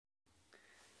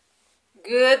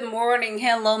Good morning.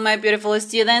 Hello, my beautiful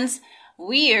students.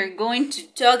 We are going to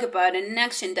talk about an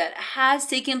action that has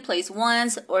taken place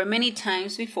once or many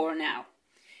times before now.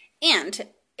 And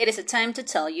it is a time to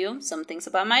tell you some things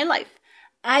about my life.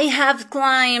 I have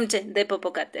climbed the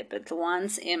Popocatépetl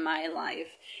once in my life.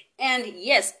 And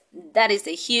yes, that is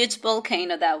the huge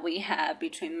volcano that we have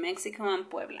between Mexico and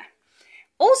Puebla.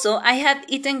 Also, I have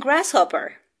eaten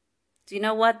grasshopper. Do you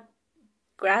know what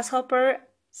grasshoppers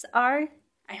are?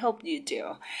 I hope you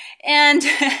do. And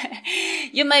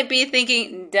you might be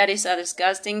thinking, that is a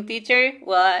disgusting, teacher.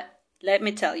 Well, let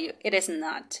me tell you, it is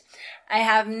not. I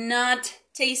have not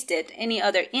tasted any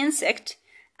other insect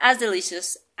as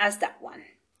delicious as that one.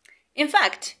 In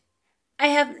fact, I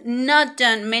have not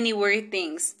done many weird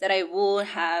things that I would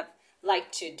have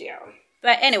liked to do.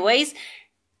 But anyways,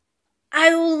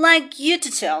 I would like you to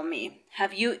tell me,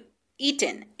 have you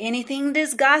eaten anything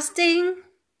disgusting?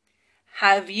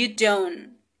 Have you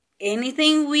done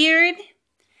anything weird?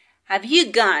 Have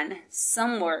you gone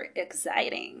somewhere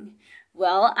exciting?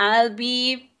 Well, I'll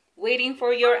be waiting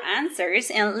for your answers,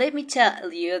 and let me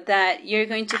tell you that you're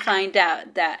going to find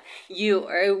out that you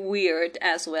are weird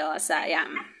as well as I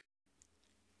am.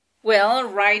 Well,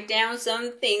 write down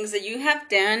some things that you have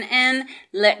done and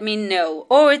let me know,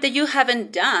 or that you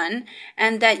haven't done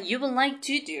and that you would like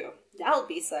to do. That'll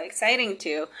be so exciting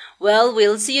too. Well,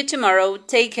 we'll see you tomorrow.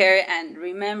 Take care and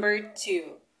remember to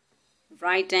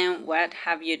write down what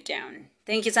have you done.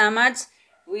 Thank you so much.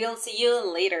 We'll see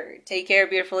you later. Take care,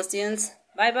 beautiful students.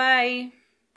 Bye bye.